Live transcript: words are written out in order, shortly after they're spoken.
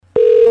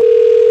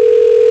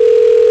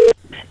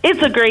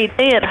It's a great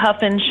day at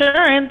Huff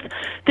Insurance.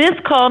 This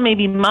call may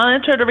be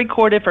monitored or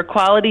recorded for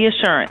quality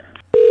assurance.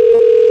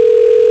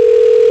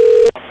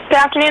 Good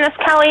afternoon, it's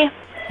Kelly.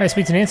 Hi,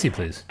 speak to Nancy,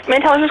 please. May I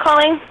tell her who's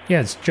calling? Yeah,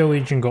 it's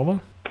Joey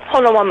Giangola.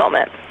 Hold on one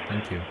moment.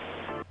 Thank you.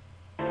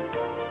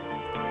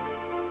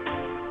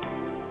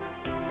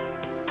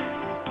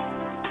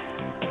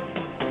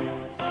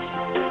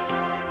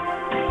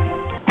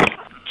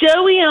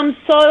 Joey, I'm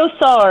so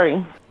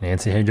sorry.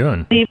 Nancy, how you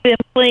doing? We've been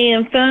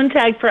playing phone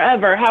tag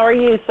forever. How are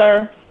you,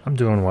 sir? I'm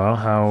doing well.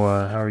 How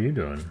are you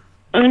doing?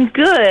 I'm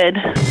good.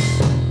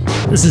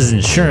 This is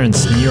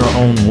insurance in your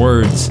own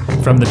words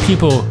from the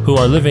people who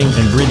are living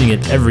and breathing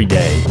it every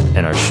day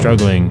and are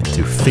struggling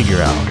to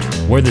figure out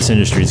where this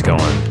industry is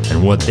going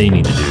and what they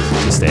need to do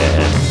to stay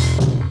ahead.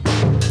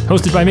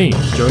 Hosted by me,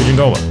 Joey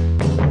Giangola.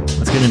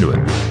 Let's get into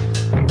it.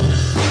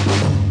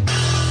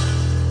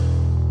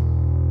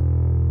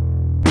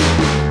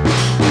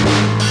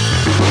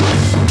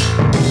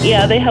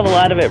 Yeah, they have a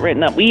lot of it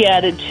written up. We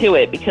added to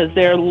it because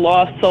their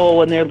Lost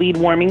Soul and their lead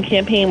warming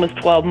campaign was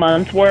 12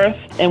 months worth,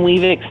 and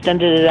we've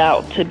extended it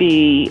out to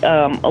be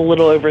a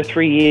little over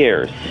 3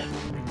 years.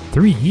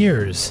 3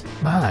 years?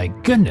 My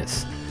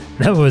goodness.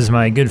 That was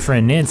my good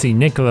friend Nancy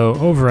Nicolo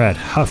over at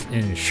Huff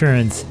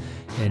Insurance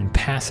in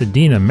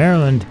Pasadena,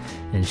 Maryland,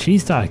 and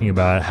she's talking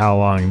about how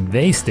long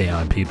they stay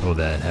on people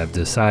that have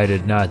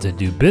decided not to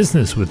do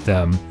business with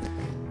them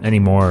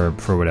anymore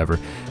for whatever.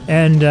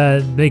 And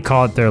they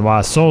call it their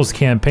Lost Souls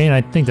campaign.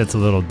 I think that's a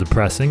little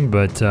depressing,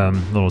 but a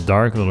little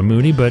dark, a little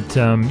moody. But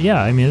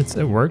yeah, I mean,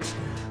 it works.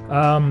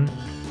 3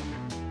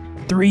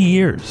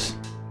 years.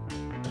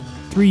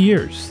 3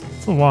 years.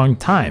 It's a long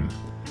time.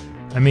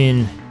 I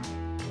mean,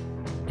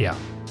 yeah.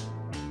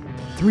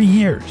 3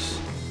 years.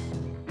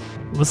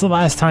 What's the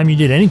last time you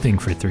did anything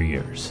for 3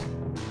 years?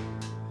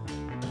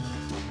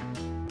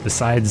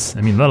 Besides,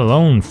 I mean, let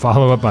alone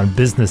follow up on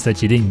business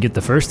that you didn't get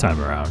the first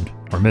time around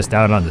or missed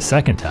out on the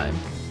second time.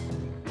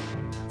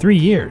 3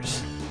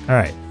 years. All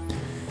right.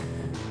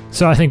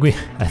 So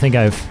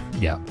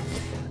yeah.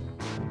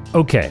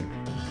 Okay.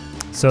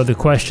 So the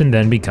question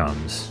then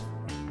becomes,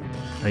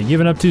 are you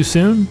giving up too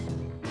soon?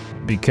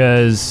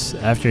 Because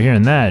after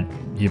hearing that,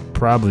 you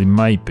probably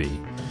might be.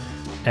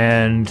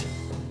 And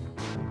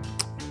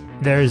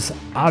there's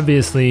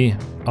obviously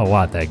a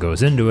lot that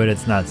goes into it.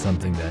 It's not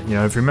something that,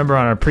 if you remember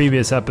on our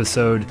previous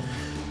episode,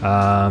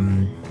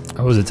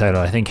 what was the title?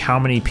 I think, How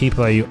Many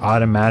People Are You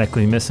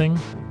Automatically Missing?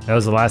 That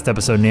was the last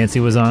episode Nancy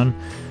was on,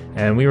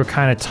 and we were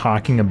kind of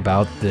talking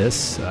about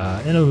this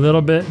in a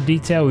little bit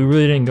detail. We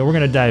really didn't go. We're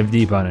going to dive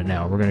deep on it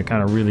now. We're going to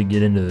kind of really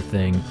get into the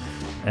thing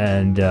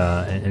and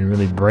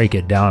really break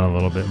it down a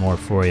little bit more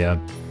for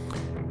you.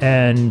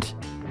 And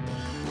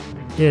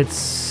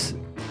it's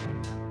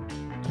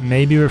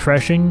maybe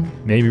refreshing,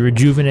 maybe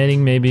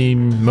rejuvenating, maybe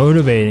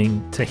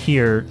motivating to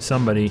hear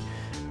somebody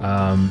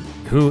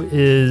who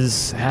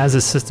has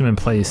a system in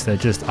place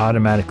that just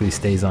automatically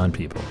stays on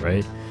people,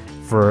 right?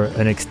 For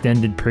an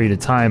extended period of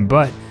time.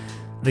 But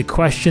the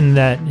question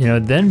that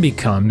then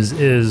becomes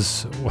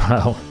is,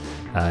 well,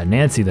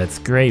 Nancy, that's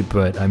great,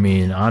 but I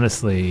mean,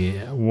 honestly,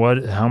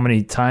 how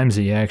many times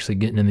are you actually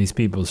getting in these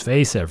people's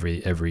face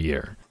every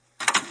year?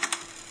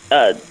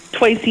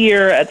 Twice a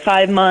year at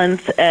 5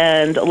 months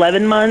and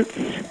 11 months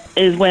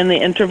is when the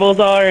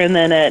intervals are, and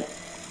then at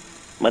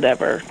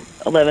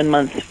 11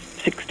 months,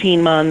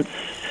 16 months,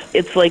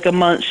 it's like a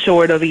month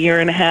short of a year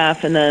and a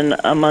half, and then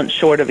a month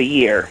short of a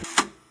year.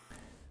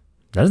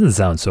 Doesn't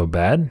sound so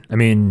bad. I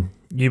mean,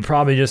 you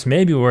probably just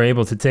maybe were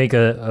able to take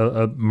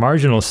a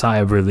marginal sigh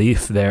of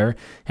relief there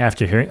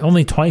after hearing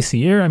only twice a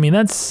year. I mean,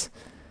 it's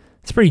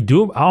pretty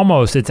doable.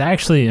 Almost, it's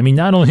actually, I mean,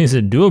 not only is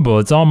it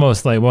doable, it's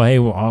almost like, well, hey,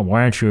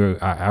 why aren't you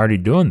already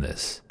doing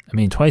this? I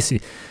mean, twice,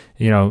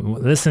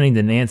 listening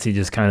to Nancy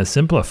just kind of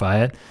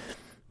simplify it.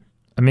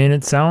 I mean,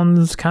 it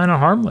sounds kind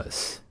of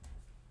harmless.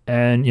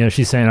 And,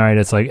 she's saying, all right,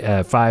 it's like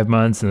 5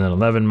 months and then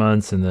 11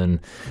 months. And then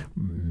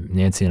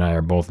Nancy and I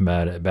are both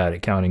bad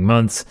at counting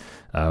months,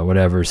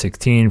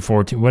 16,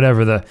 14,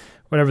 whatever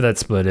that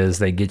split is,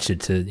 they get you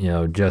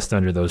to, just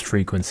under those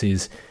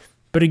frequencies.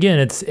 But again,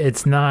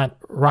 it's not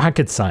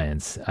rocket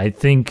science. I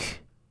think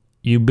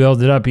you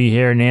build it up. You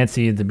hear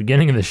Nancy at the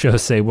beginning of the show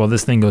say, well,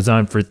 this thing goes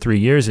on for 3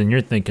 years. And you're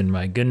thinking,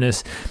 my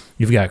goodness,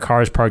 you've got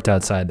cars parked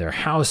outside their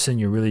house and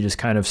you're really just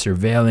kind of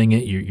surveilling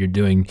it. You're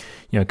doing,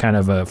 kind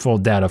of a full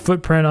data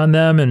footprint on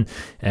them and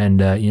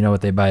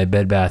what they buy at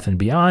Bed Bath &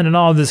 Beyond and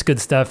all this good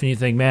stuff. And you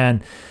think,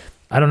 man,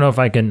 I don't know if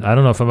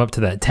I'm up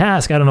to that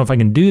task. I don't know if I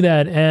can do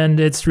that. And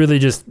it's really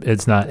just,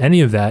 it's not any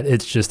of that.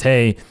 It's just,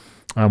 hey,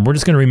 we're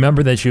just going to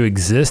remember that you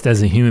exist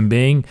as a human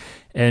being,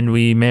 and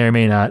we may or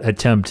may not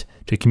attempt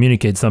to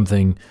communicate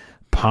something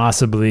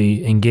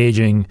possibly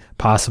engaging,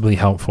 possibly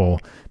helpful,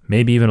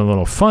 maybe even a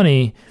little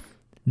funny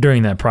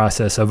during that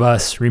process of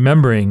us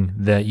remembering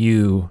that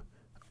you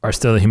are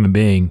still a human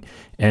being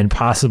and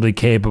possibly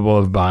capable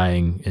of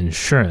buying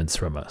insurance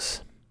from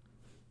us.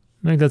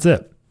 I think that's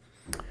it.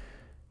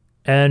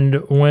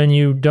 And when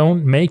you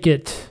don't make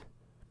it,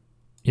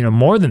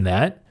 more than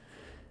that,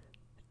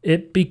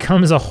 it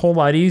becomes a whole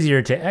lot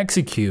easier to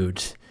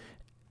execute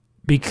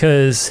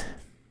because,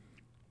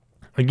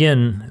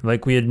 again,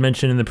 like we had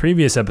mentioned in the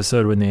previous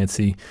episode with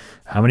Nancy,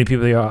 how many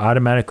people are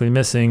automatically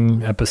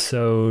missing?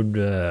 Episode,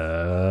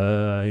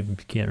 I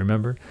can't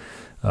remember.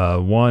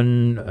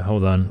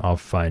 Hold on, I'll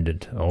find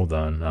it. Hold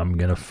on, I'm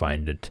going to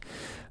find it.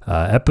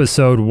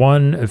 Episode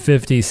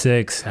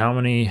 156. How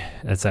many?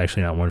 That's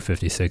actually not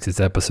 156. It's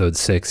episode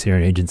 6 here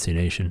in Agency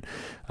Nation.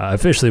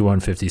 Officially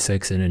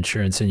 156 in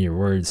Insurance in Your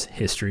Words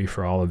history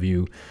for all of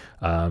you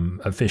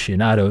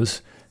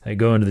aficionados that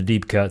go into the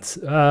deep cuts.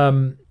 I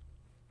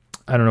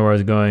don't know where I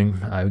was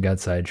going. I got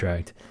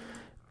sidetracked.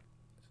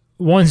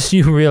 Once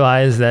you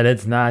realize that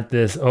it's not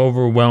this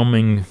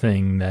overwhelming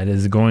thing that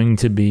is going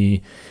to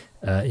be,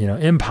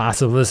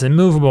 impossible, this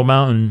immovable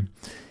mountain,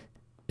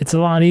 it's a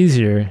lot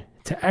easier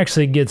to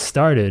actually get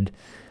started.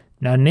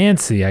 Now,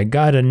 Nancy, I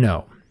gotta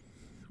know,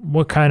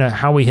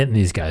 how we hitting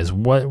these guys?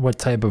 What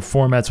type of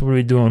formats? What are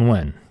we doing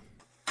when?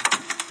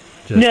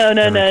 No.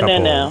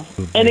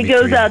 And it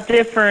goes out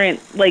different.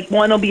 Like,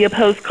 one will be a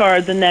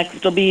postcard, the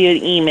next will be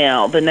an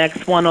email, the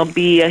next one will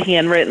be a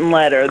handwritten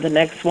letter, the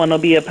next one will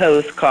be a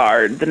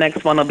postcard, the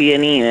next one will be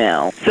an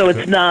email. So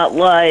it's not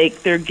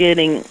like they're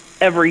getting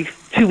every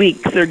 2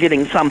 weeks they're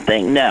getting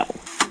something. No.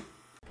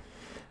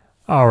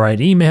 All right,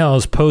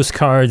 emails,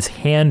 postcards,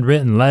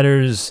 handwritten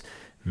letters,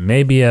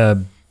 maybe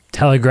a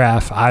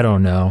telegraph, I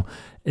don't know.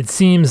 It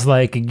seems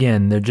like,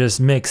 again, they're just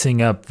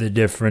mixing up the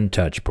different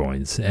touch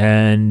points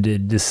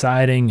and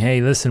deciding, hey,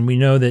 listen, we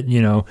know that,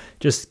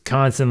 just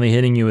constantly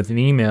hitting you with an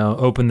email,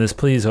 open this,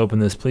 please,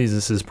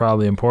 this is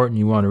probably important,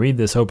 you want to read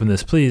this, open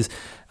this, please.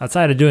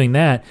 Outside of doing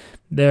that,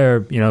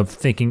 they're,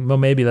 thinking, well,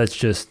 maybe let's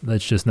just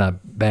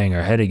not bang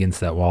our head against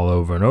that wall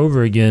over and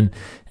over again,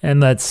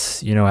 and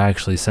let's,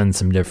 actually send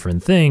some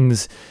different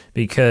things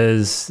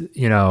because,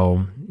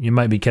 you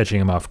might be catching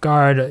them off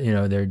guard.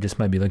 They just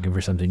might be looking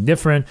for something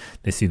different.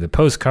 They see the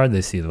postcard,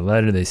 they see the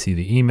letter, they see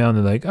the email, and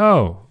they're like,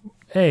 oh,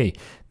 hey,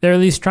 they're at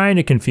least trying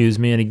to confuse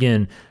me. And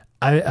again,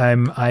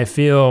 I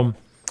feel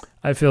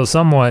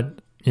somewhat,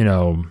 I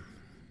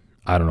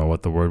don't know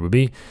what the word would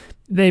be.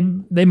 They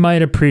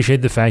might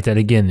appreciate the fact that,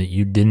 again, that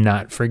you did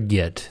not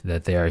forget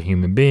that they are a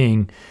human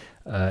being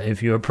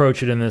if you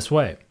approach it in this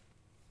way.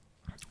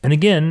 And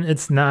again,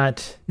 it's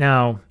not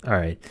now, all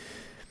right,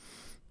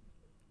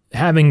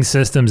 having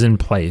systems in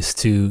place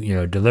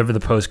to, deliver the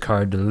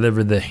postcard,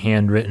 deliver the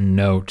handwritten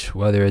note,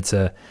 whether it's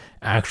a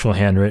actual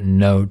handwritten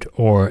note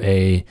or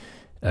a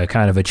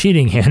kind of a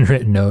cheating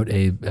handwritten note,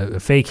 a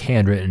fake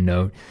handwritten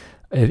note.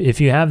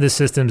 If you have the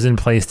systems in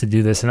place to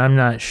do this, and I'm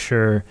not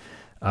sure,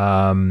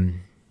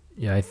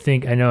 I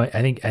think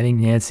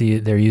Nancy,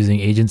 they're using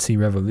Agency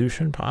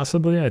Revolution,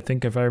 possibly. I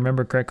think if I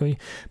remember correctly,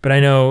 but I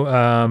know,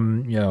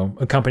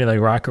 a company like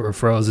Rocket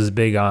Referrals is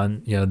big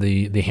on,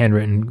 the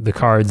handwritten, the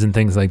cards and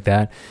things like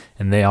that.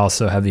 And they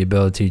also have the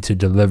ability to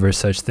deliver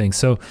such things.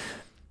 So,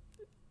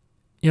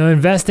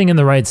 investing in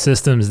the right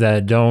systems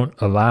that don't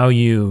allow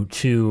you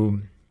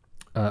to,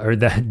 or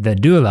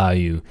that do allow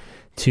you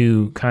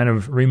to kind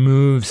of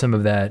remove some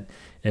of that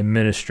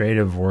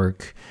administrative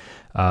work,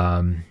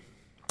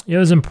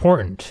 is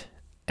important.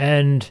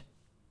 And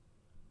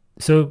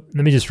so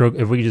let me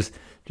if we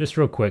just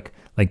real quick,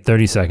 like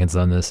 30 seconds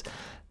on this.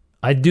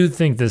 I do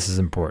think this is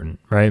important,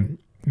 right?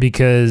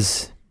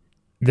 Because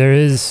there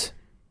is,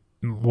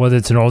 whether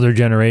it's an older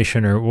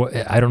generation or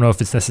I don't know if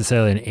it's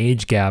necessarily an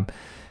age gap,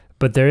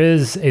 but there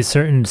is a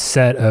certain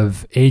set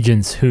of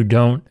agents who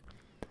don't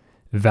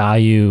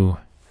value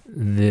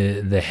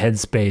the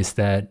headspace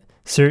that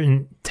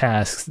certain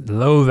tasks,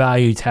 low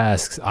value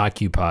tasks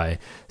occupy,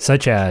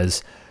 such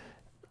as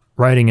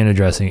writing and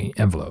addressing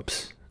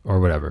envelopes or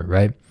whatever,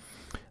 right?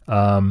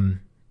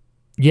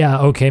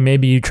 Okay,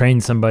 maybe you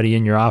train somebody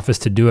in your office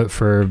to do it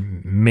for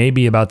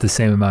maybe about the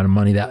same amount of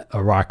money that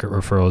a Rocket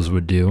Referrals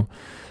would do.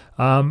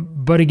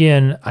 But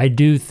again, I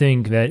do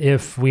think that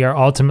if we are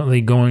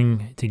ultimately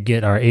going to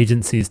get our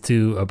agencies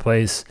to a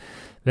place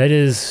that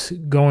is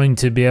going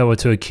to be able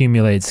to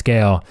accumulate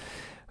scale,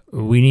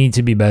 we need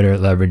to be better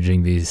at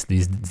leveraging these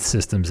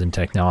systems and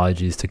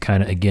technologies to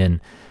kind of, again,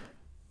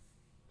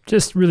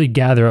 just really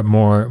gather up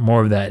more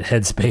of that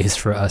headspace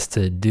for us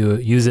to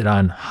use it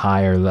on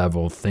higher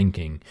level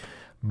thinking.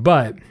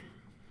 But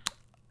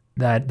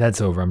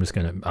that's over. I'm just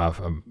gonna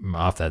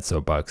off that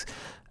soapbox.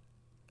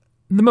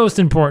 The most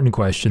important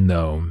question,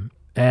 though,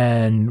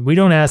 and we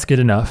don't ask it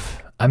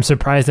enough. I'm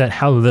surprised at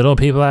how little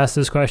people ask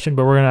this question,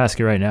 but we're gonna ask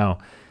it right now.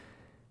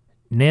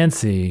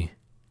 Nancy,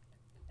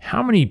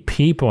 how many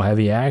people have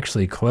you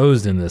actually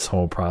closed in this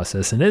whole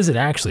process, and is it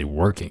actually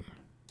working?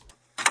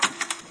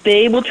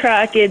 They will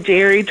track it.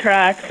 Jerry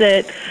tracks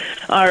it.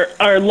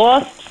 Our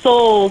lost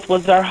souls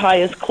was our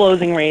highest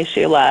closing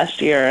ratio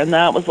last year, and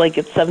that was like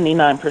at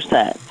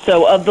 79%.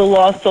 So of the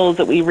lost souls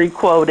that we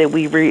requoted,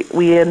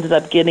 we ended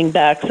up getting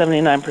back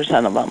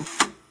 79% of them.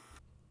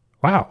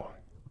 Wow.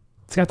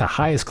 It's got the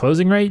highest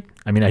closing rate?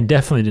 I mean, I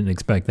definitely didn't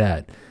expect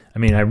that. I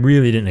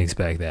really didn't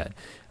expect that.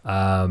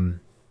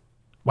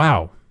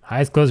 Wow.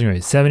 Highest closing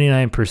rate,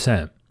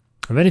 79%.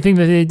 Of anything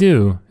that they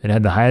do, it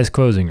had the highest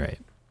closing rate.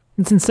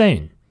 It's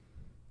insane.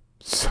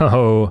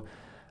 So,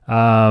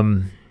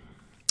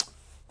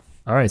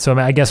 All right. So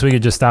I guess we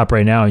could just stop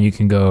right now and you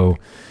can go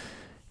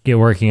get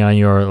working on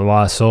your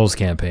Lost Souls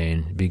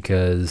campaign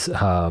because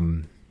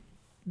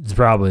it's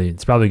probably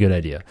a good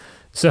idea.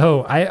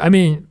 So, I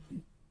mean,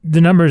 the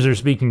numbers are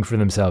speaking for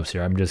themselves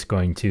here. I'm just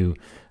going to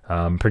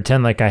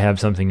pretend like I have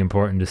something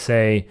important to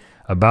say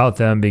about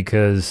them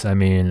because, I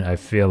mean, I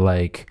feel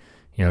like,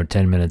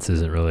 10 minutes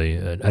isn't really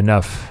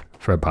enough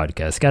for a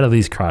podcast. Got to at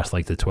least cross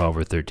like the 12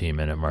 or 13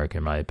 minute mark,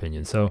 in my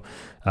opinion. So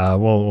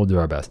we'll do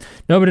our best.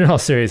 No, but in all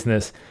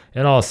seriousness,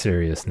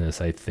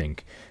 I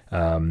think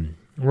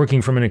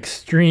working from an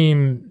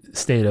extreme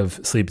state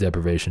of sleep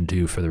deprivation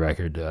too, for the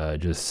record,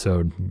 just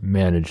so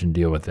manage and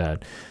deal with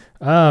that.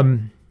 The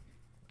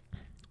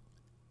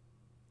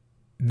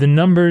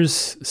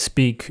numbers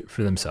speak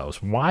for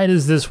themselves. Why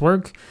does this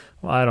work?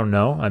 Well, I don't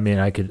know. I mean,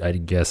 I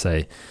guess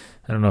I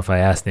don't know if I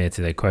asked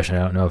Nancy that question. I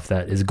don't know if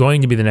that is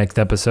going to be the next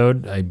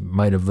episode. I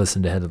might have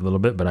listened ahead a little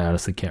bit, but I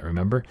honestly can't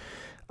remember.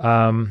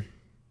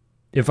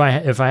 If I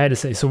had to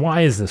say, so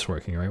why is this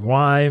working, right?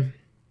 Why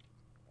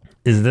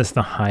is this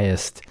the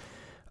highest,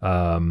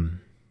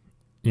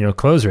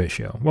 close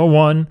ratio? Well,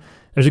 one,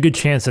 there's a good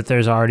chance that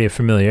there's already a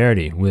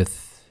familiarity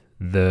with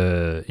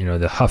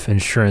the Huff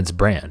Insurance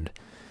brand,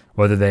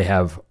 whether they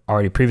have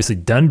already previously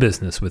done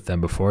business with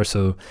them before,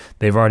 so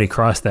they've already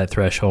crossed that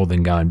threshold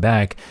and gone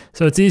back.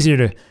 So it's easier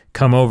to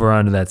come over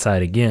onto that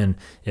side again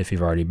if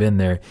you've already been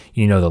there.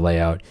 You know the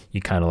layout. You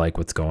kind of like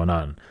what's going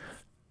on.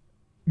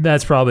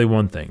 That's probably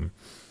one thing.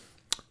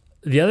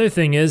 The other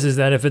thing is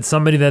that if it's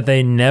somebody that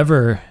they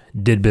never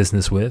did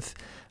business with,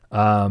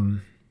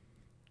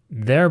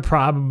 they're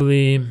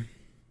probably,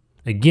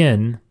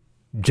 again,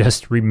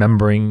 just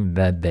remembering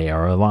that they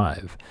are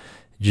alive.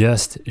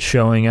 Just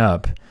showing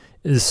up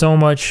is so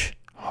much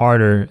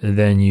harder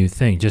than you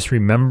think. Just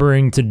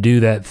remembering to do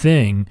that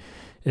thing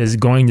is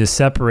going to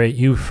separate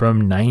you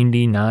from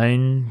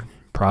 99,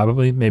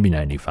 probably, maybe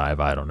 95,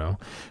 I don't know,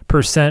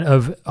 %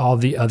 of all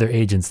the other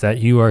agents that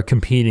you are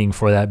competing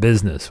for that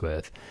business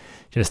with.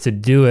 Just to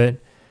do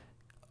it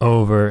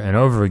over and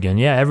over again.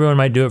 Yeah, everyone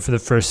might do it for the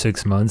first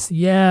 6 months.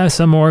 Yeah,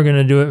 some more are going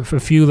to do it. A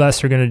few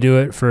less are going to do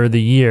it for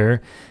the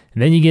year.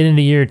 And then you get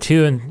into year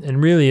 2,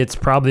 and really it's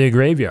probably a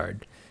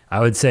graveyard. I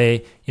would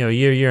say,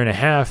 year and a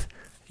half,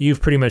 you've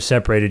pretty much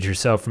separated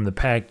yourself from the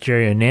pack.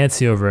 Jerry and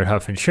Nancy over at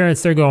Huff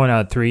Insurance, they're going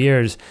out 3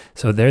 years.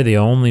 So they're the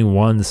only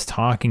ones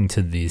talking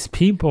to these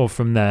people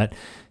from that,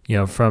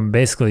 from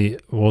basically,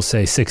 we'll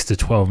say 6 to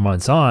 12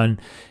 months on.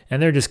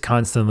 And they're just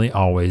constantly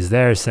always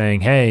there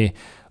saying, hey,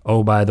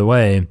 oh, by the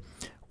way,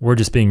 we're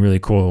just being really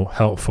cool,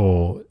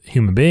 helpful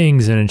human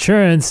beings in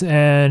insurance.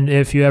 And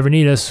if you ever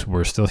need us,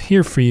 we're still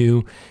here for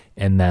you.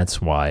 And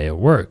that's why it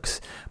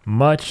works.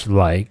 Much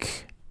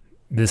like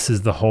this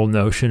is the whole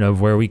notion of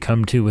where we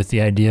come to with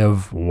the idea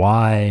of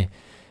why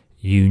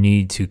you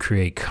need to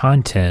create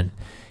content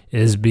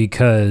is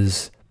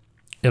because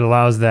it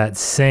allows that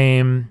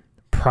same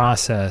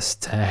process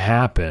to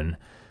happen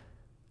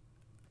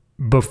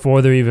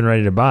before they're even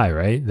ready to buy,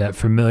 right? That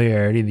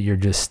familiarity that you're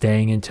just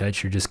staying in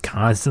touch. You're just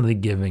constantly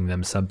giving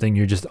them something.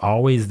 You're just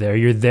always there.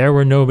 You're there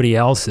where nobody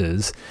else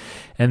is.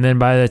 And then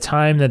by the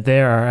time that they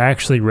are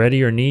actually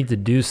ready or need to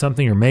do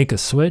something or make a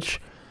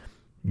switch,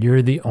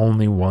 you're the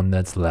only one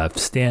that's left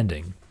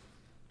standing.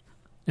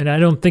 And I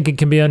don't think it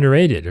can be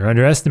underrated or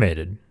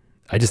underestimated.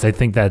 I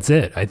think that's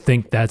it. I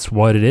think that's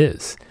what it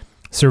is.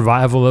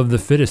 Survival of the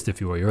fittest, if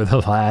you will. You're the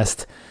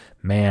last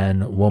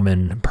man,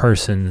 woman,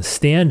 person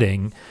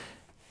standing.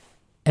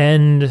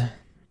 And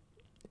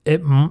it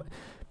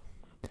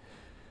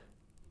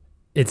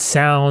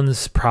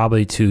sounds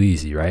probably too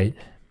easy, right?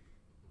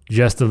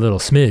 Just a little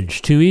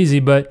smidge too easy,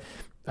 but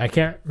I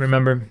can't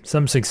remember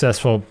some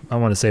successful, I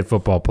want to say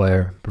football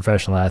player,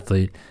 professional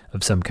athlete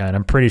of some kind.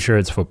 I'm pretty sure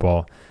it's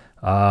football.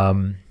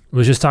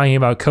 Was just talking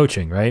about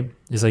coaching, right?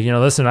 He's like,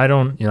 listen, I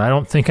don't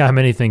think I'm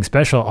anything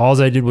special. All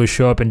I did was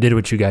show up and did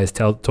what you guys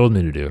told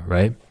me to do,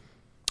 right?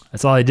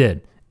 That's all I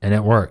did. And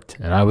it worked.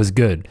 And I was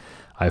good.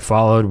 I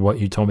followed what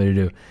you told me to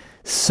do.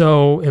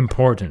 So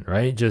important,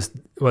 right? Just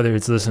whether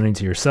it's listening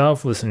to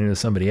yourself, listening to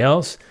somebody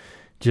else,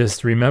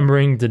 just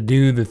remembering to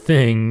do the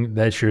thing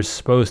that you're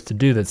supposed to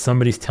do, that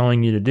somebody's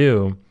telling you to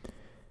do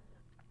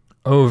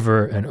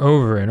over and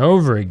over and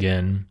over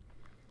again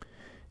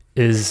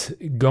is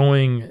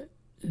going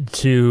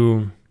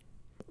to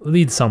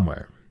lead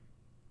somewhere.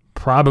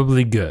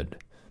 Probably good.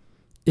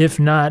 If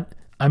not,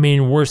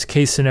 worst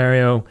case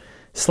scenario,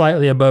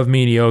 slightly above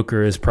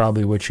mediocre is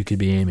probably what you could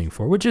be aiming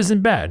for, which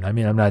isn't bad. I'm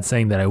not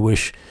saying that I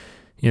wish,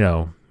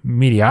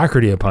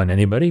 mediocrity upon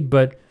anybody,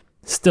 but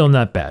still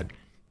not bad.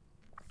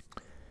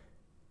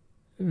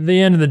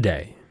 The end of the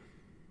day,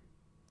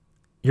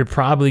 you're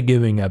probably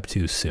giving up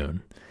too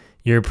soon.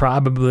 You're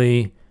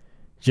probably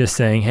just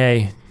saying,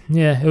 hey,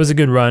 yeah, it was a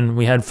good run.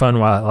 We had fun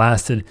while it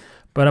lasted,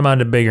 but I'm on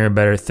to bigger and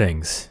better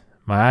things.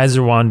 My eyes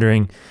are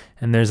wandering,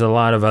 and there's a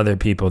lot of other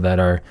people that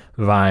are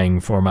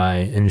vying for my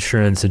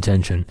insurance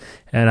attention,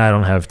 and I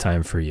don't have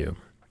time for you.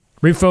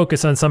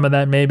 Refocus on some of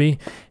that maybe,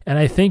 and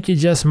I think you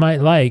just might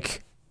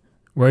like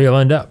where you'll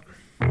end up.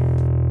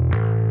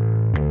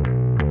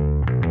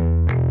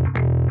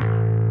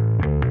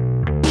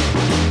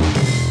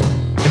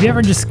 Have you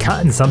ever just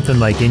gotten something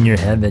like in your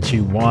head that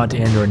you want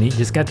and or need?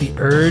 Just got the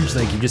urge,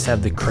 like you just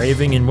have the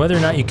craving, and whether or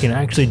not you can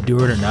actually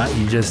do it or not,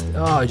 you just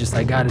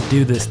I got to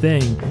do this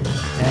thing,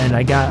 and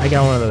I got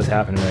one of those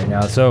happening right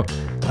now. So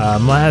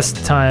last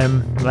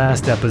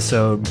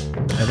episode,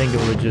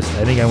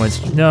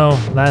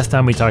 last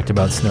time we talked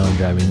about snow and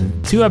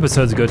driving. 2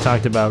 episodes ago,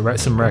 talked about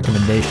some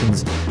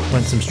recommendations,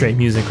 went some straight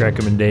music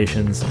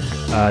recommendations,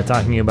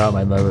 talking about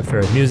my love affair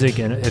with music.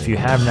 And if you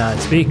have not,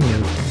 speaking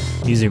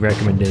of music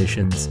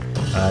recommendations,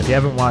 if you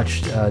haven't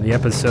watched the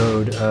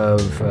episode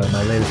of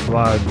my latest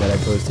vlog that I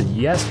posted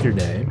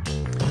yesterday,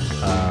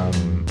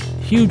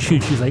 huge,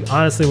 like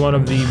honestly one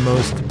of the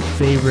most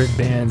favorite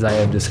bands I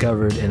have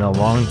discovered in a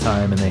long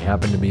time, and they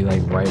happen to be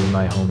like right in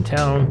my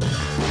hometown.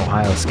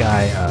 Ohio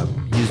Sky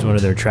used one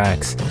of their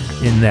tracks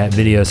in that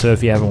video, so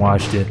if you haven't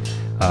watched it,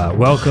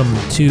 Welcome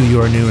to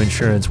Your New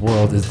Insurance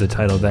World is the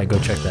title of that. Go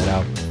check that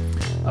out.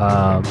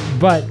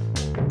 But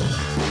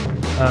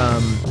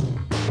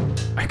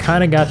I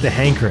kind of got the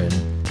hankering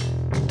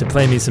to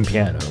play me some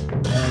piano,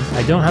 and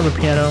I don't have a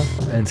piano,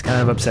 and it's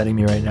kind of upsetting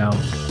me right now.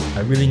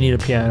 I really need a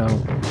piano,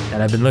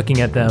 and I've been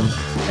looking at them,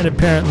 and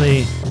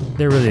apparently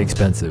they're really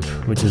expensive,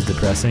 which is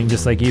depressing.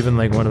 Just like even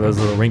like one of those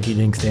little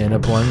rinky-dink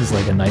stand-up ones,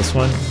 like a nice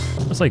one,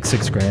 it's like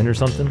 $6,000 or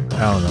something.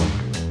 I don't know.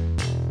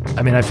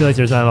 I mean, I feel like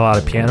there's not a lot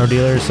of piano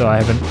dealers, so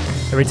I haven't.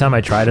 Every time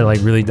I try to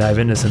like really dive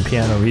into some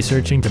piano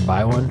researching to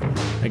buy one,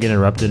 I get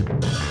interrupted.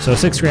 So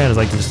 $6,000 is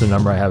like just a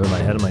number I have in my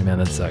head. I'm like, man,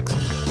 that sucks.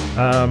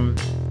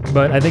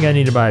 But I think I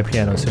need to buy a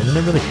piano soon, and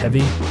they're really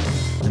heavy,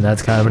 and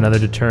that's kind of another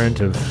deterrent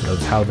of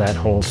how that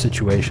whole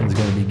situation is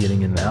going to be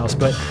getting in the house.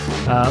 But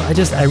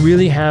I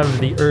really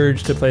have the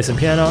urge to play some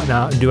piano.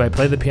 Now, do I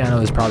play the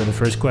piano is probably the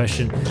first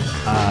question.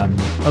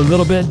 A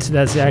little bit.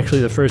 That's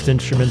actually the first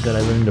instrument that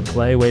I learned to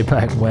play way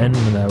back when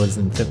I was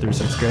in 5th or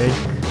 6th grade,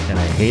 and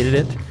I hated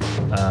it.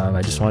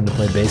 I just wanted to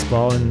play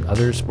baseball and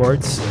other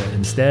sports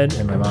instead,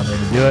 and my mom made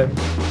me do it.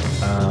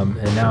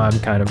 And now I'm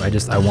I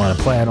want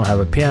to play. I don't have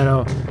a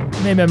piano.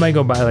 Maybe I might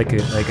go buy like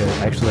a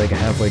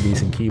halfway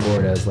decent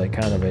keyboard as like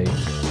kind of an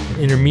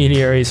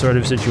intermediary sort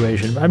of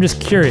situation. I'm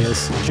just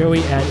curious,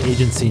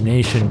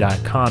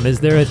 joey@agencynation.com.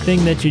 Is there a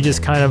thing that you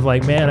just kind of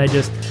like, man, I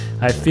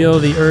feel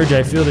the urge,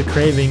 I feel the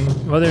craving,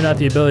 whether or not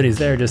the ability is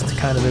there, just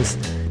kind of this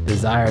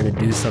desire to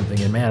do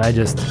something. And man, I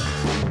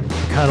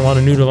kind of want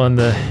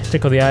to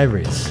tickle the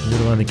ivories,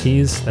 noodle on the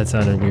keys. That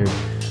sounded weird.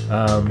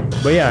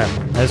 But yeah,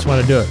 I just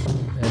want to do it.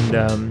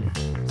 And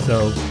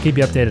so keep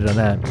you updated on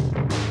that.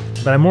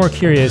 But I'm more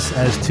curious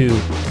as to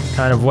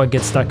kind of what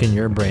gets stuck in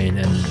your brain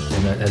and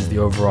as the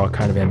overall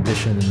kind of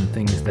ambition and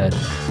things that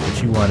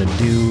you want to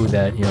do,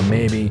 that, you know,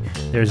 maybe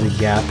there's a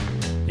gap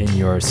in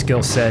your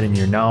skill set and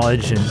your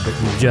knowledge, but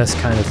you just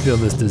kind of feel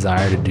this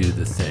desire to do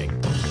the thing.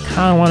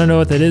 Kind of want to know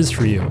what that is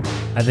for you.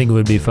 I think it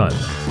would be fun.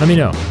 Let me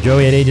know.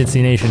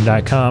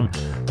 joey@agencynation.com,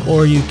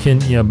 or you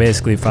can,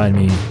 basically find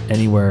me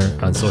anywhere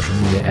on social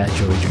media at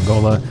Joey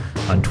Giangola.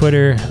 On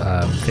Twitter,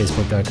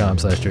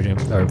 facebook.com/Joey,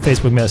 or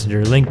Facebook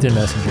Messenger, LinkedIn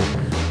Messenger.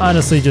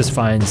 Honestly, just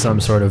find some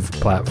sort of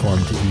platform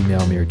to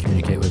email me or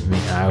communicate with me.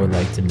 I would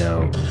like to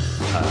know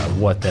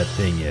what that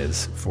thing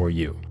is for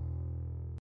you.